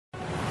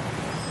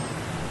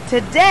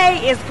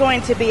Today is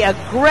going to be a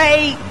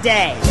great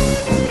day.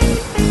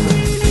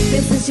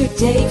 This is your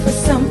day for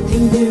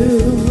something new.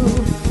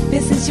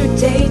 This is your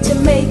day to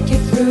make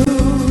it through.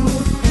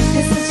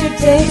 This is your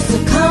day,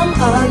 so come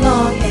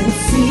along and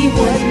see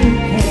what you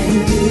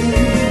can do.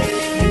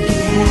 You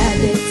can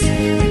have it,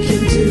 you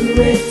can do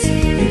it,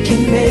 you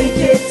can make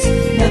it,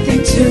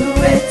 nothing to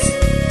it.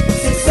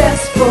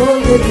 Successful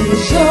living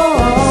is yours.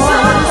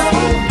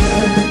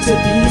 Learn to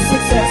be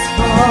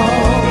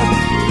successful.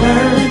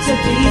 Learn to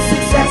be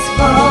successful.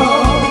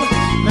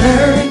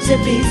 Learn to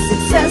be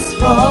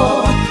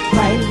successful.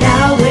 Right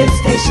now it's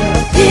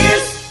Stacia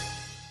Pierce.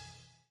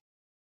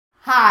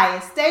 Hi,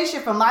 it's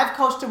Stacia from Life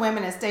Coach to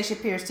Women and Stacia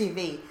Pierce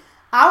TV.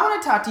 I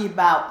want to talk to you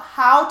about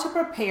how to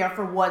prepare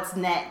for what's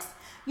next.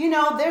 You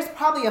know, there's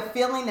probably a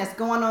feeling that's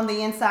going on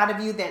the inside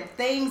of you that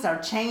things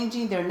are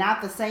changing. They're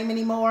not the same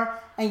anymore.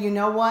 And you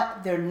know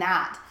what? They're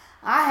not.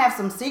 I have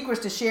some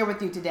secrets to share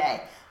with you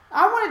today.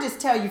 I want to just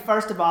tell you,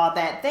 first of all,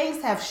 that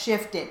things have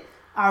shifted.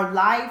 Our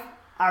life,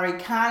 our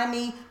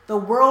economy, the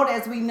world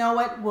as we know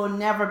it will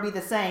never be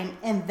the same,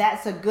 and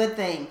that's a good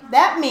thing.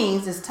 That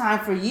means it's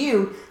time for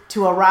you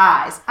to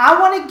arise. I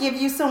want to give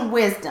you some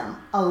wisdom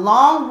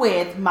along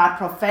with my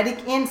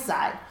prophetic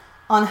insight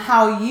on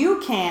how you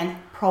can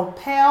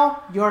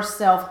propel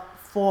yourself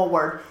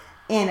forward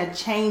in a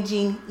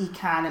changing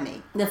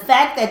economy. The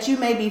fact that you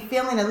may be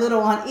feeling a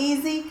little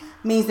uneasy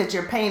means that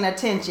you're paying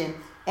attention.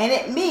 And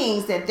it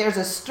means that there's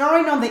a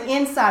stirring on the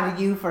inside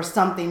of you for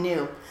something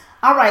new.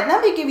 All right,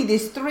 let me give you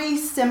these 3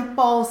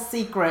 simple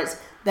secrets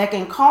that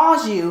can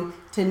cause you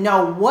to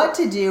know what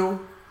to do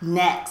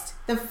next.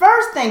 The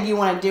first thing you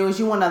want to do is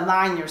you want to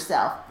align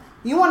yourself.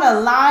 You want to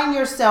align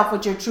yourself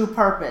with your true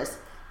purpose.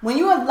 When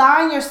you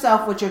align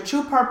yourself with your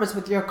true purpose,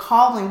 with your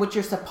calling, what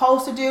you're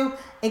supposed to do,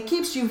 it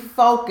keeps you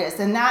focused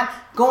and not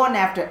going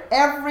after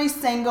every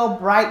single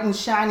bright and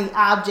shiny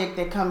object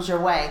that comes your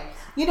way.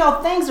 You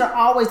know, things are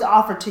always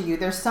offered to you.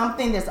 There's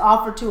something that's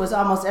offered to us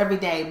almost every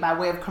day by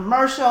way of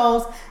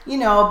commercials, you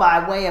know,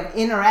 by way of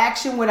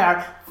interaction with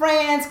our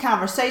friends,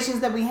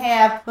 conversations that we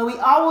have, but we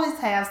always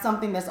have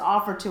something that's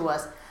offered to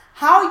us.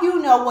 How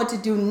you know what to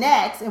do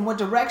next and what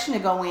direction to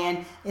go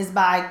in is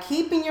by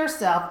keeping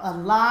yourself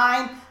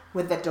aligned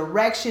with the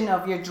direction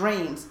of your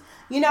dreams.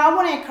 You know, I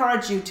want to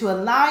encourage you to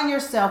align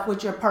yourself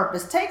with your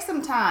purpose. Take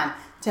some time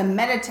to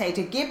meditate,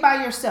 to get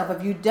by yourself.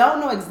 If you don't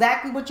know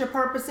exactly what your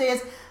purpose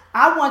is,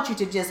 I want you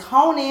to just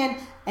hone in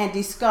and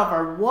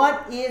discover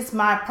what is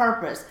my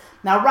purpose.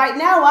 Now, right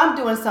now, I'm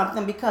doing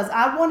something because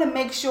I want to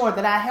make sure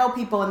that I help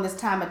people in this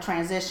time of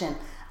transition.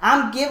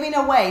 I'm giving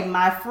away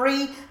my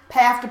free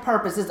Path to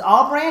Purpose. It's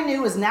all brand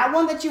new. It's not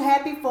one that you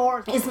had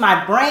before. It's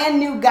my brand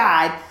new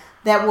guide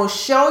that will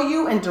show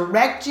you and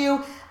direct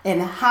you in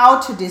how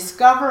to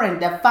discover and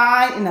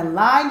define and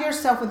align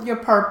yourself with your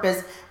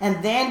purpose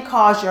and then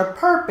cause your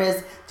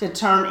purpose to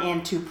turn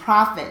into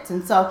profits.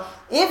 And so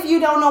if you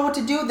don't know what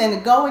to do,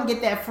 then go and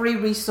get that free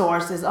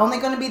resource. It's only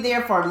going to be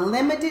there for a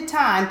limited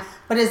time,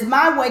 but it's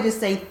my way to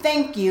say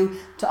thank you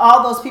to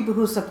all those people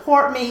who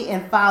support me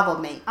and follow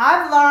me.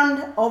 I've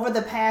learned over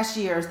the past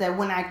years that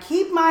when I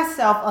keep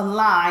myself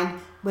aligned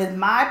with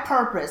my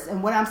purpose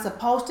and what I'm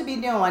supposed to be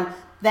doing,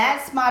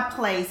 that's my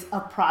place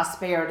of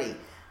prosperity.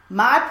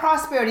 My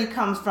prosperity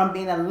comes from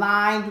being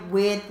aligned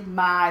with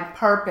my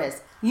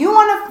purpose. You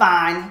want to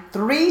find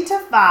 3 to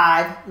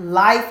 5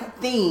 life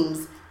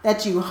themes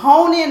that you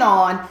hone in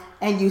on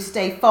and you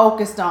stay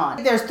focused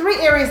on. There's 3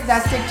 areas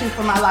that I stick to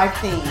for my life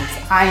themes.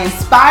 I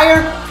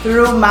inspire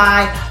through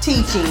my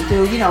teaching,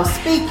 through,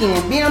 speaking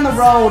and being on the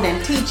road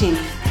and teaching.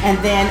 And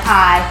then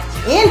I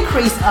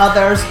increase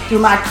others through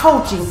my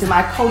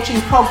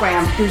coaching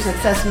program, through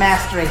Success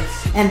Mastery.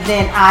 And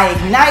then I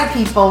ignite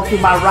people through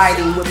my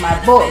writing with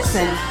my books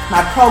and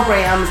my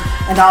programs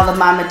and all of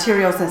my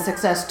materials and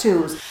success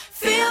tools.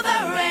 Feel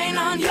the rain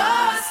on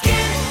your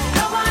skin.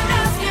 No one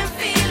else can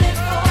feel it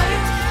for you.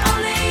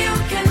 Only you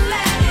can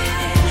let it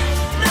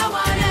in. No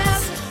one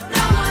else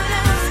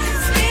can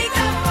speak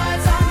the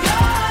words on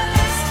your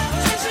lips.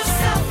 Drench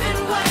yourself in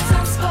words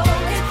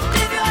unspoken.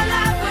 Live your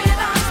life with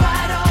arms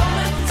wide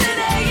open.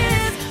 Today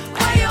is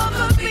where your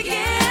book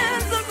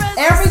begins.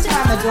 Every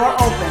time the door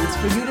opens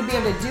for you to be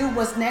able to do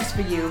what's next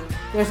for you,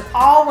 there's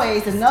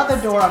always another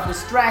door of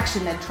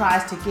distraction that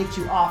tries to get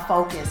you off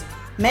focus.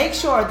 Make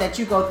sure that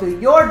you go through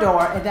your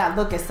door and not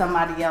look at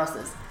somebody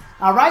else's.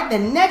 All right, the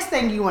next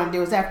thing you want to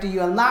do is after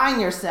you align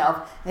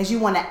yourself is you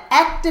want to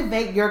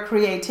activate your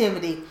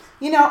creativity.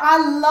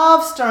 I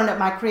love stirring up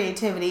my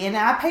creativity and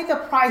I pay the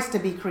price to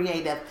be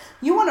creative.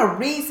 You want to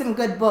read some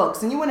good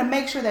books and you want to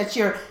make sure that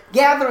you're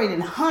gathering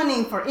and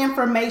hunting for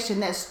information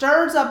that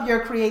stirs up your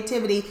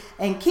creativity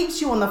and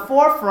keeps you on the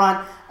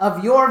forefront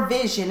of your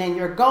vision and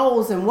your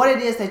goals and what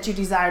it is that you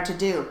desire to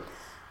do.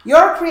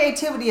 Your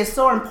creativity is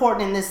so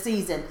important in this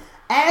season.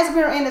 As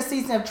we're in a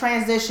season of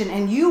transition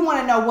and you want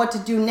to know what to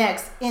do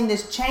next in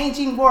this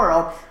changing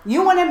world,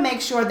 you want to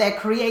make sure that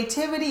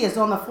creativity is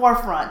on the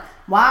forefront.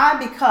 Why?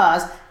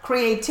 Because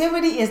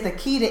creativity is the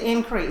key to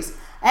increase.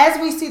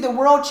 As we see the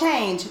world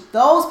change,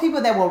 those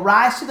people that will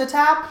rise to the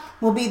top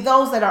will be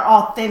those that are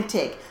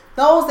authentic,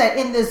 Those that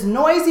in this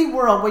noisy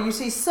world where you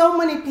see so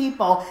many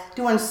people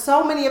doing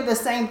so many of the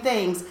same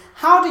things,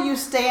 how do you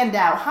stand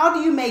out? How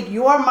do you make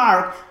your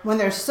mark when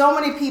there's so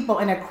many people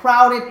in a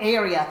crowded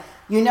area?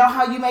 You know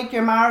how you make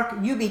your mark?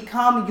 You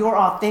become your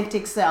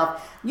authentic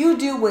self. You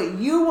do what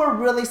you were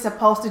really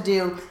supposed to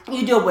do.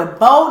 You do it with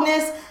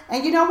boldness.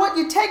 And you know what?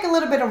 You take a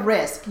little bit of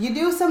risk. You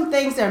do some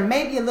things that are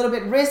maybe a little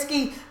bit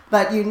risky,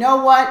 but you know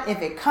what?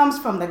 If it comes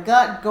from the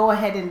gut, go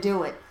ahead and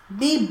do it.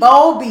 Be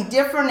bold, be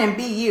different, and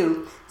be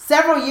you.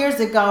 Several years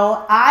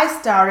ago, I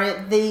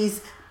started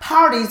these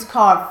parties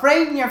called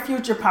Frame Your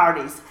Future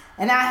parties.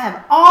 And I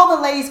have all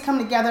the ladies come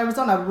together. It was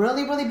on a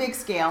really, really big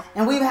scale.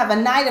 And we have a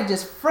night of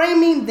just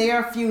framing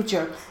their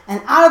future.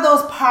 And out of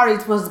those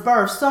parties was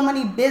birthed so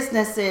many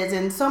businesses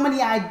and so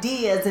many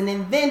ideas and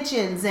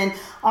inventions, and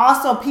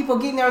also people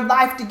getting their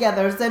life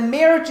together. And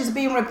marriages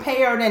being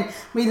repaired and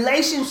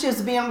relationships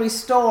being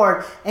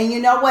restored. And you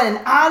know what?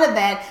 And out of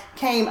that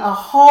came a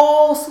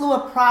whole slew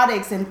of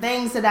products and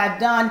things that I've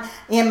done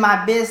in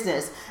my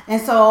business. And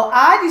so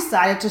I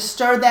decided to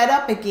stir that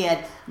up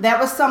again. That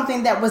was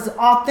something that was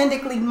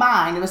authentically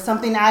mine. It was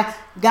something I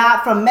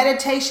got from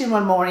meditation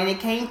one morning. It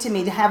came to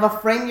me to have a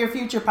Frame Your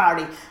Future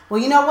party.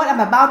 Well, you know what? I'm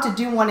about to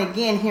do one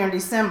again here in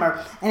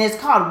December, and it's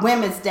called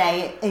Women's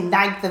Day,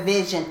 Ignite the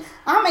Vision.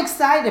 I'm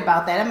excited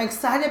about that. I'm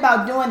excited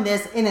about doing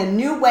this in a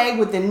new way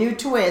with a new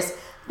twist,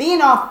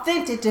 being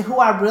authentic to who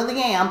I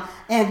really am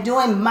and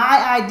doing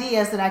my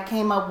ideas that I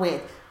came up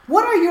with.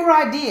 What are your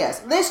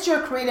ideas? List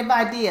your creative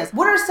ideas.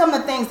 What are some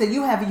of the things that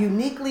you have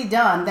uniquely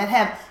done that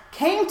have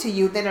came to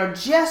you that are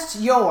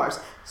just yours?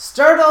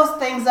 Stir those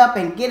things up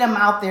and get them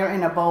out there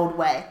in a bold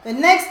way. The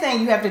next thing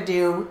you have to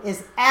do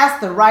is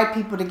ask the right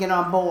people to get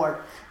on board.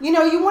 You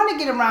know, you want to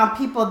get around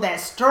people that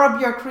stir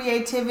up your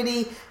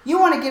creativity. You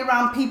want to get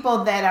around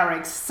people that are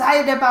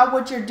excited about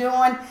what you're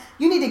doing.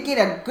 You need to get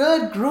a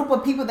good group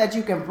of people that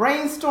you can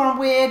brainstorm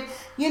with.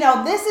 You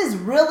know, this is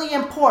really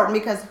important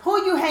because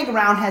who you hang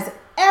around has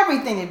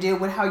everything to do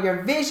with how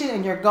your vision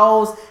and your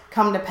goals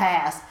come to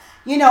pass.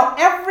 You know,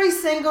 every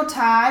single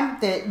time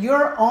that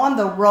you're on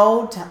the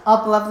road to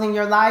up-leveling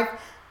your life,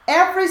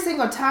 every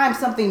single time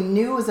something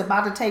new is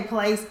about to take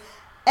place,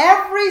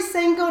 every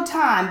single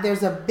time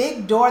there's a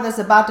big door that's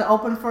about to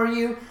open for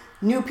you,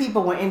 new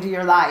people will enter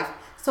your life.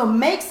 So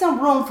make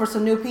some room for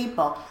some new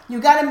people. You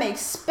got to make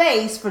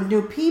space for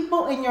new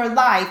people in your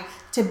life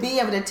to be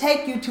able to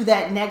take you to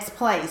that next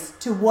place,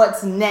 to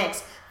what's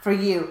next for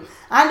you.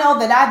 I know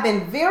that I've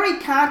been very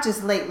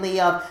conscious lately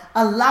of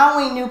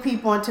allowing new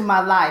people into my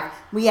life.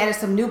 We added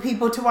some new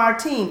people to our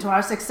team, to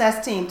our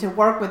success team, to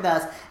work with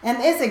us. And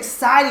it's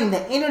exciting,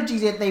 the energy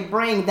that they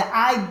bring, the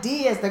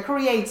ideas, the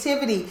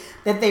creativity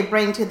that they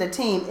bring to the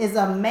team is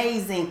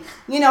amazing.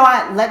 You know,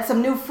 I let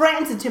some new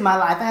friends into my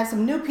life. I have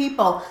some new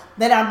people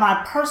that are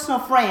my personal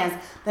friends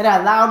that I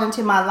allowed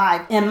into my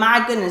life. And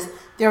my goodness,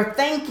 their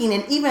thinking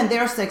and even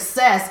their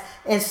success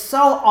is so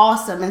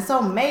awesome and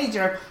so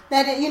major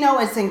that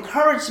it's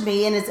encouraged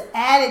me and it's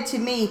added to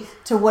me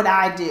to what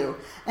I do.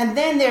 And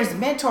then there's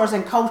mentors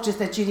and coaches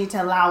that you need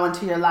to allow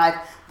into your life.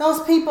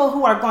 Those people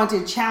who are going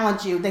to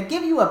challenge you, that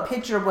give you a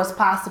picture of what's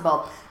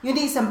possible. You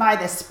need somebody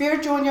that's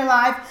spiritual in your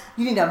life.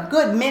 You need a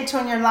good mentor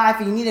in your life.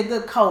 And you need a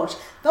good coach.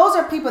 Those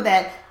are people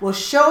that will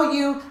show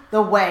you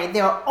the way.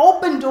 They'll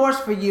open doors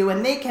for you,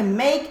 and they can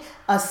make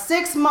a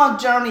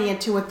 6-month journey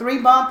into a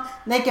 3-month.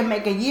 They can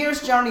make a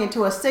year's journey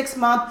into a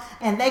 6-month,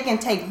 and they can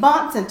take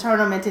months and turn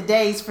them into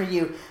days for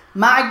you.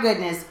 My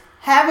goodness,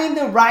 having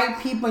the right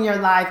people in your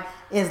life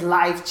is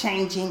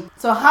life-changing.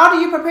 So how do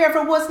you prepare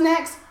for what's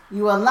next?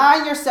 You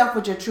align yourself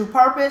with your true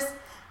purpose.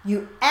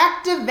 You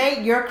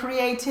activate your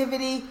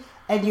creativity,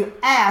 and you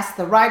ask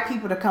the right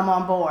people to come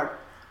on board.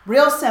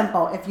 Real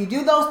simple. If you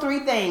do those 3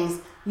 things,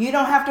 you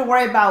don't have to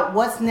worry about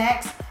what's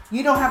next.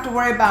 You don't have to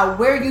worry about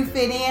where you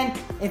fit in.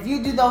 If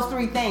you do those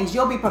 3 things,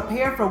 you'll be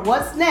prepared for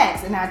what's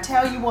next. And I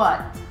tell you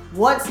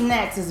what's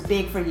next is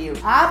big for you.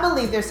 I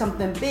believe there's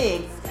something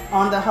big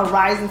on the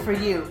horizon for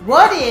you.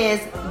 What is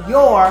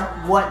your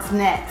what's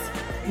next?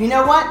 You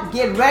know what?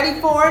 Get ready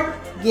for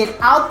it. Get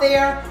out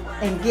there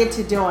and get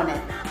to doing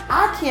it.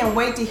 I can't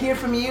wait to hear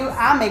from you.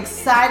 I'm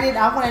excited.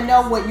 I want to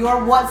know what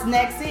your what's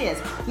next is.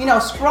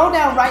 Scroll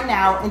down right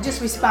now and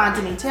just respond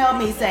to me. Tell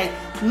me, say,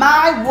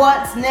 my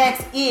what's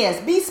next is.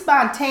 Be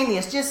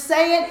spontaneous. Just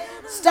say it.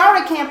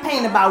 Start a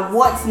campaign about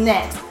what's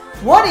next.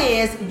 What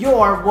is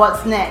your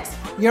what's next?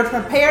 You're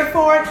prepared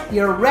for it.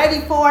 You're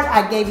ready for it.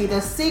 I gave you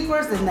the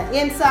secrets and the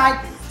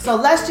insight. So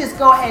let's just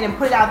go ahead and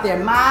put it out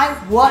there. My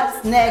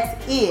what's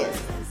next is.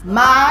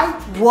 My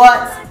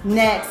what's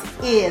next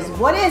is.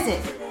 What is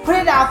it? Put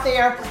it out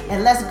there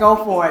and let's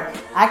go for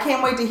it. I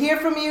can't wait to hear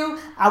from you.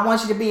 I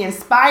want you to be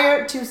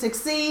inspired to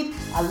succeed.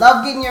 I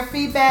love getting your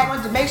feedback. I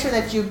want to make sure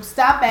that you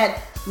stop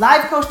at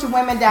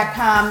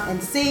LifeCoachToWomen.com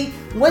and see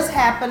what's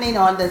happening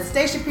on the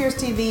Stacia Pierce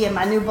TV and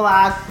my new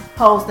blog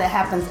post that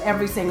happens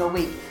every single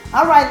week.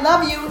 All right,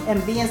 love you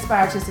and be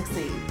inspired to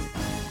succeed.